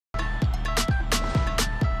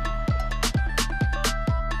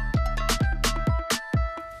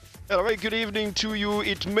A very good evening to you.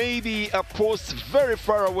 It may be a post very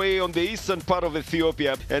far away on the eastern part of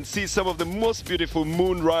Ethiopia and see some of the most beautiful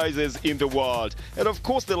moon rises in the world. And of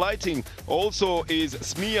course the lighting also is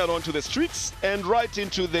smeared onto the streets and right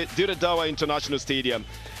into the Dire Dawa International Stadium.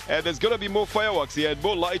 And there's going to be more fireworks here and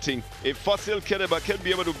more lighting. If Fasil Kenema can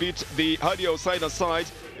be able to beat the Hadia Hossaina side,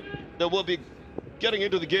 they will be getting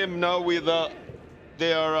into the game now with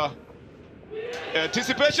their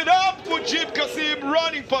anticipation up. Mujib Kasim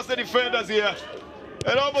running past the defenders here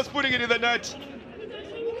and almost putting it in the net.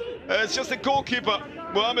 It's just the goalkeeper,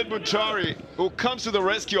 Mohamed Muntari, who comes to the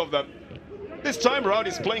rescue of them. This time around,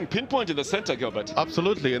 he's playing pinpoint in the center, Gilbert.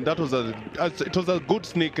 Absolutely, and that was it was a good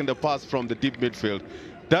sneak in the pass from the deep midfield.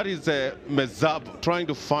 That is Mezab trying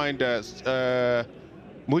to find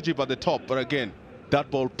Mujib at the top, but again, that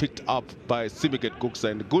ball picked up by Simiket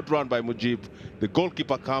Kuksa, and good run by Mujib. The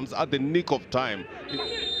goalkeeper comes at the nick of time.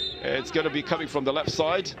 It's going to be coming from the left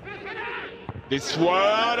side. This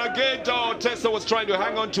one again, Tessa was trying to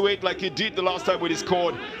hang on to it like he did the last time when he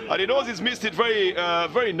scored, and he knows he's missed it very,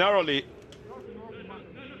 very narrowly.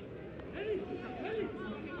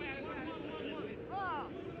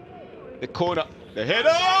 The corner, the header,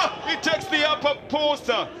 he takes the upper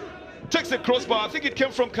poster, takes the crossbar. I think it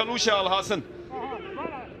came from Kalusha Al-Hassan,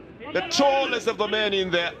 the tallest of the men in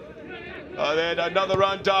there. And then another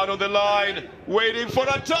run down on the line, waiting for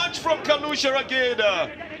a touch from Kalusha again.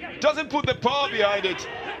 Doesn't put the power behind it.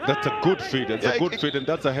 That's a good feed, it's a good feed, and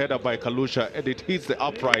that's a header by Kalusha, and it hits the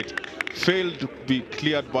upright. Failed to be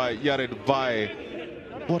cleared by Yared Vai.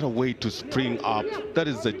 What a way to spring up. That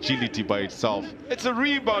is agility by itself. It's a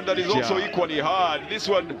rebound that is also equally hard. This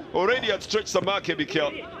one already had stretched Samake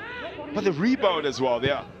Mikel. But the rebound as well,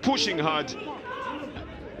 they are pushing hard.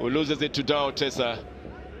 Who loses it to Dao Tessa.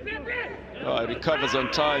 It recovers on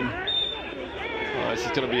time. This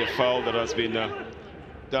is going to be a foul that has been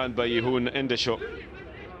done by Yehun Endesho.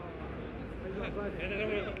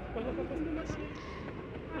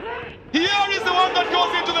 Here is the one that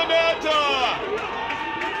goes into the net.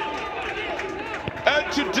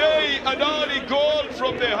 And today, an early goal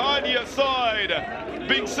from the Hadia side,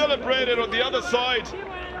 being celebrated on the other side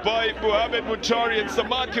by Mohamed Muntari. And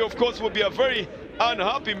Samake, of course, will be a very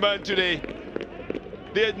unhappy man today.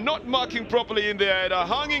 They're not marking properly in there, and a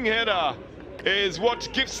hanging header is what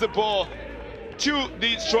gives the ball to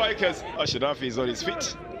the strikers. Ashrafi is on his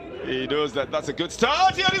feet. He knows that that's a good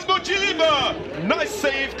start. Here is Mujiba. Nice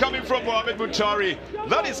save coming from Mohamed Muntari.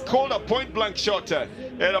 That is called a point-blank shot,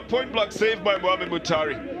 and a point-blank save by Mohamed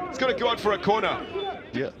Muntari. It's going to go out for a corner.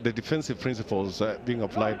 Yeah, the defensive principles being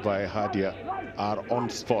applied by Hadia are on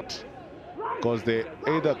spot, because they're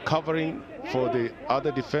either covering for the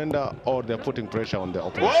other defender or they're putting pressure on the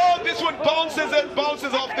opponent. Oh, this one bounces and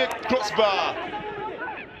bounces off the crossbar.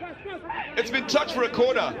 It's been touched for a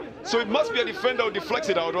corner, so it must be a defender who deflects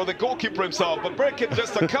it out, or the goalkeeper himself. But Bereket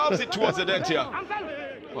just carves it towards the net here.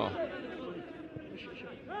 Well,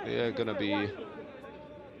 they're going to be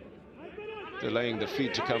delaying the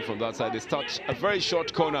feed to come from that side. This touch, a very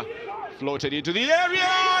short corner, floated into the area,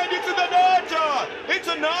 and it's in the net. It's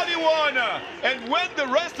an early one, and when the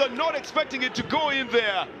rest are not expecting it to go in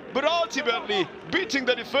there, but ultimately beating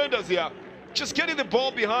the defenders here, just getting the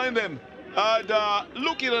ball behind them, and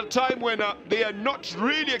looking at a time when they are not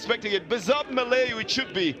really expecting it. Bezab Malayu, it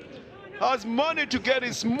should be, has managed to get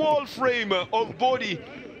his small frame of body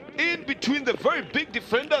in between the very big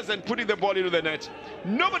defenders and putting the ball into the net.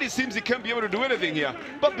 Nobody seems he can be able to do anything here,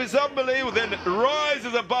 but Bezab Malayu then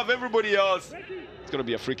rises above everybody else. It's going to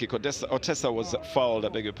be a free kick. Otessa was fouled, I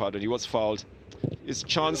beg your pardon, he was fouled. He's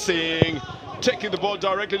chancing, taking the ball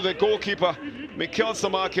directly to the goalkeeper, Mikel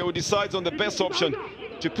Samake, who decides on the best option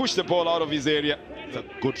to push the ball out of his area. It's a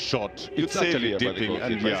good shot. It's actually dipping,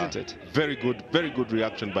 and isn't it? Very good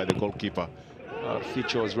reaction by the goalkeeper.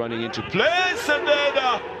 Ficho is running into place, and then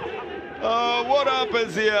what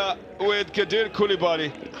happens here with Kadir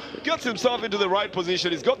Koulibaly? Gets himself into the right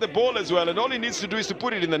position. He's got the ball as well, and all he needs to do is to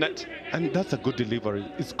put it in the net. And that's a good delivery.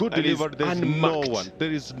 It's good delivery. There's no one.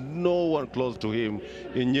 There is no one close to him.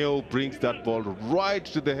 Inyeo brings that ball right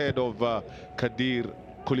to the head of Kadir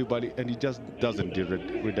Koulibaly, and he just doesn't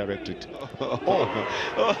redirect it.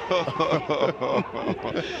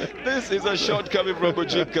 This is a shot coming from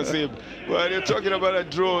Mujib Kasim. When you're talking about a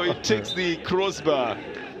draw, it takes the crossbar.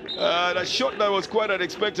 And a shot that was quite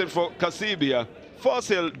unexpected for Kasim here.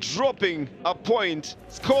 Fasil dropping a point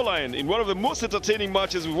scoreline in one of the most entertaining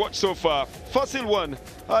matches we've watched so far. Fasil 1,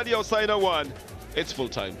 Hadia Hossaina 1. It's full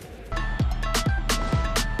time.